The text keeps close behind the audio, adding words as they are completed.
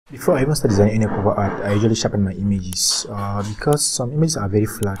Before I even start designing any cover art, I usually sharpen my images because some images are very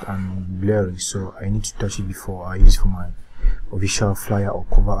flat and blurry, so I need to touch it before I use it for my official flyer or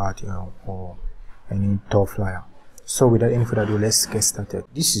cover art, or any tour flyer. So without any further ado, let's get started.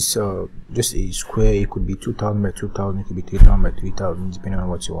 This is just a square. It could be 2000 by 2000, it could be 3000 by 3000, depending on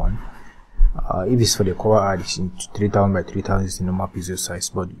what you want. If it's for the cover art, it's 3000 by 3000 is the normal pixel size,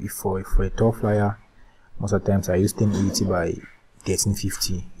 but if for a tour flyer, most of the times I use 1080 by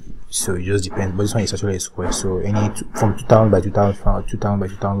 1350, so it just depends. But this one is actually a square, so from 2000 by 2000 or 2000 by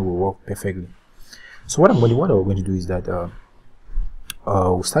 2000 will work perfectly. So what we're going to do is that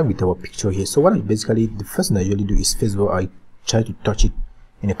we'll start with our picture here. So what the first thing I usually do is, first of all, I try to touch it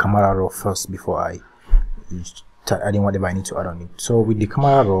in a camera raw first before I start adding whatever I need to add on it. So with the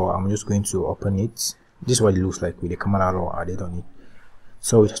camera raw, I'm just going to open it. This is what it looks like with the camera raw added on it.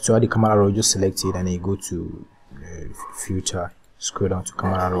 So to add the camera raw, just select it and then you go to filter, scroll down to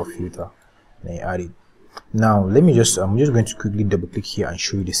camera raw filter, and then you add it. Now I'm just going to quickly double click here and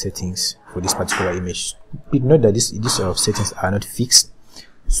show you the settings for this particular image. Please note that these settings are not fixed,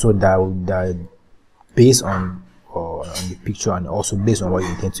 so that based on the picture and also based on what you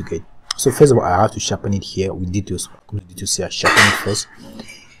intend to get. So first of all, I have to sharpen it here with details. I sharpen it first.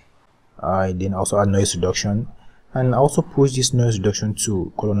 I then also add noise reduction, and I also push this noise reduction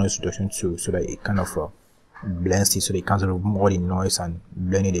to color noise reduction too, so that it kind of blends it, so they cancel more the noise and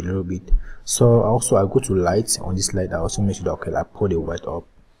blend it a little bit. So also I go to light. On this light, I also make sure that, okay, I pull the white up.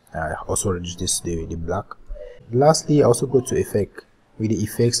 I also reduce the black. Lastly, I also go to effect. With the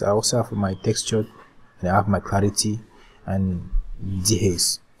effects, I also have my texture, and I have my clarity and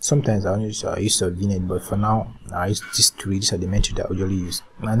dehaze. Sometimes I use a vignette, but for now I use these three. These are the methods that I usually use,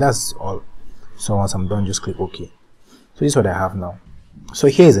 and that's all. So once I'm done, just click OK. So this is what I have now. So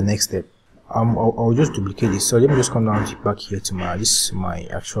here is the next step. I'll just duplicate this. So let me just come down back here to this is my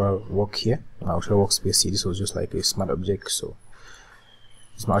actual work here, my actual workspace here. This was just like a smart object, so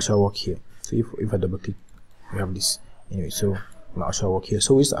it's my actual work here. So if I double click, we have this anyway. So my actual work here.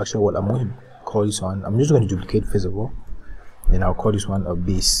 So it's the actual what I'm going to call this one. I'm just going to duplicate first of all, then I'll call this one a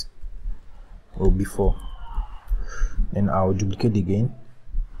base or before. Then I'll duplicate again.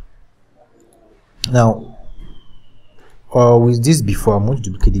 Now with this before, I'm going to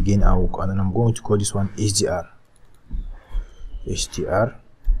duplicate again, and then I'm going to call this one HDR.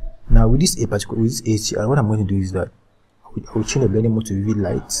 Now with this HDR, what I'm going to do is that I will change the blending mode to vivid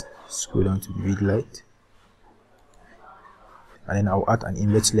light. Scroll down to vivid light, and then I'll add an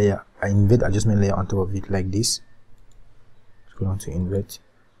invert layer, an invert adjustment layer on top of it like this. Scroll down to invert.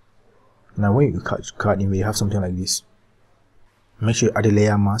 Now when you cut invert, you have something like this. Make sure you add a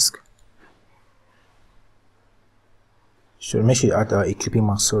layer mask. So make sure you add a clipping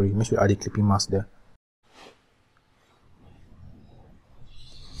mask. Make sure you add a clipping mask there.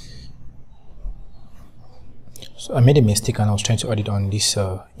 So I made a mistake and I was trying to add it on this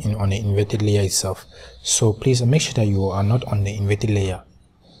on the inverted layer itself. So please make sure that you are not on the inverted layer.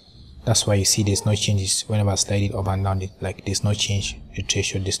 That's why you see there's no changes whenever I slide it up and down. Like there's no change. The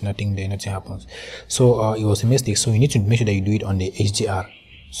threshold, there's nothing there. Nothing happens. So it was a mistake. So you need to make sure that you do it on the HDR.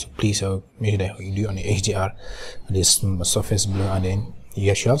 So please make sure that you do it on the HDR, this surface blur, and then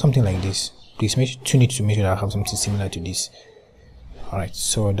you should have something like this. Please need to make sure that I have something similar to this. Alright,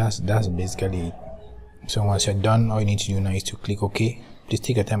 so that's basically it. So once you're done, all you need to do now is to click OK. Please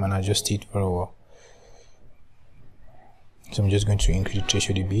take your time and adjust it very well. So I'm just going to increase the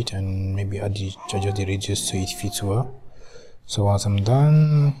threshold a bit and maybe adjust the radius so it fits well. So once I'm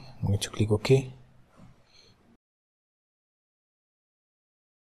done, I'm going to click OK.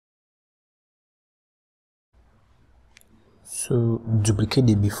 So duplicate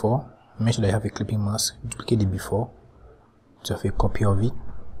the before, make sure that you have a clipping mask, duplicate the before to have a copy of it.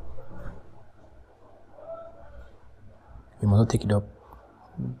 You must not take it up,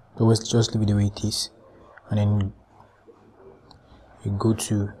 always just leave it the way it is, and then you go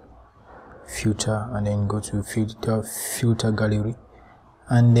to filter and then go to filter gallery,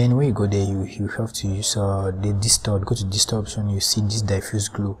 and then when you go there you have to use the distort. Go to distort option, you see this diffuse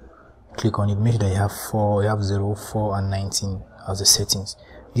glow. Click on it, make sure that you have 0, 4 and 19 as the settings.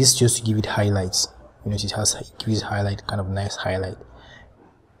 This is just to give it highlights. You know, it gives highlight, kind of nice highlight.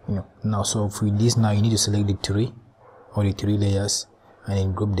 Now so for this, now you need to select the three layers and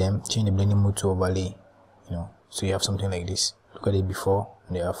then group them, change the blending mode to overlay. So you have something like this. Look at it before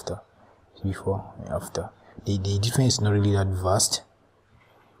and the after. Before and after. The difference is not really that vast.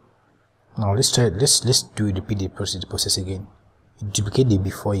 Now let's repeat the process again. Duplicate the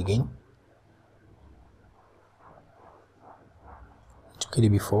before again. Duplicate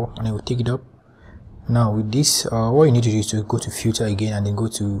the before, and then we'll take it up, Now with this, what you need to do is to go to filter again and then go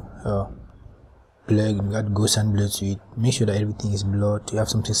to blur. You got ghost and blur to it. Make sure that everything is blurred. You have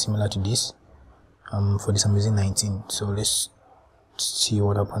something similar to this. For this I'm using 19, so let's see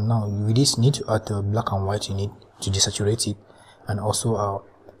what happened. Now with this, you need to add the black and white. You need to desaturate it, and also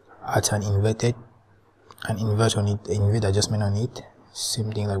add an invert on it, invert adjustment on it,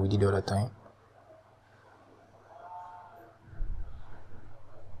 same thing like we did the other time.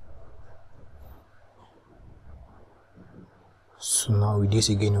 So now with this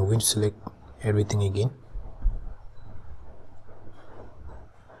again, we're going to select everything again,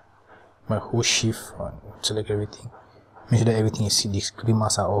 my whole shift, select everything, make sure that everything is, these green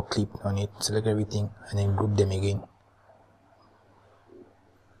masks are all clipped on it, select everything and then group them again.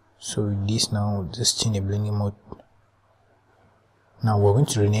 So with this, now just change the blending mode. Now we're going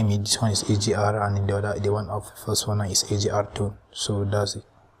to rename it. This one is AGR and the one of the first one is AGR tone, so that's it.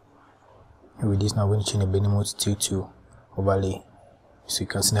 With this, now we're going to change the blending mode to overlay, so you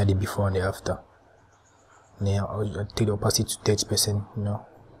can see now the before and the after. Now I'll take the opacity to 30%, you know,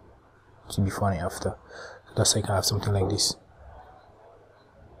 to before and after. So that's how you can have something like this.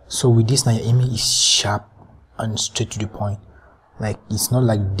 So with this, now your image is sharp and straight to the point. Like, it's not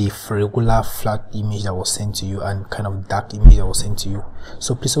like the regular flat image that was sent to you and kind of dark image that was sent to you.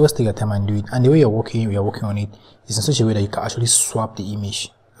 So please always take your time and do it. And the way you're working on it is in such a way that you can actually swap the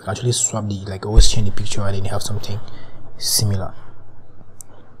image. You can actually swap the, like, always change the picture and then you have something similar.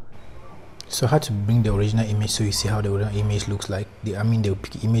 So I had to bring the original image so you see how the original image looks like. The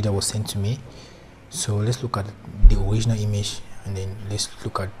image that was sent to me. So let's look at the original image and then let's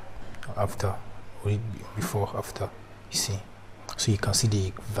look at after, before, after. You see, so you can see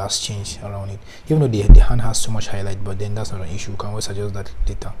the vast change around it. Even though the hand has so much highlight, but then that's not an issue. You can always adjust that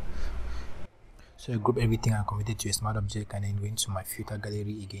later. So I group everything and commit it to a smart object, and then go into my filter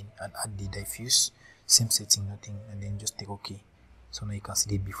gallery again and add the diffuse, same setting, nothing, and then just take OK. So now you can see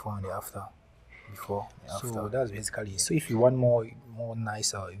the before and the after. Before and after. So that's basically it. So if you want more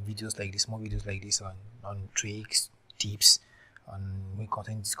nice videos like this, more videos like this on tricks, tips, and when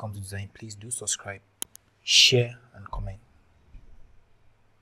content comes to design, please do subscribe, share and comment.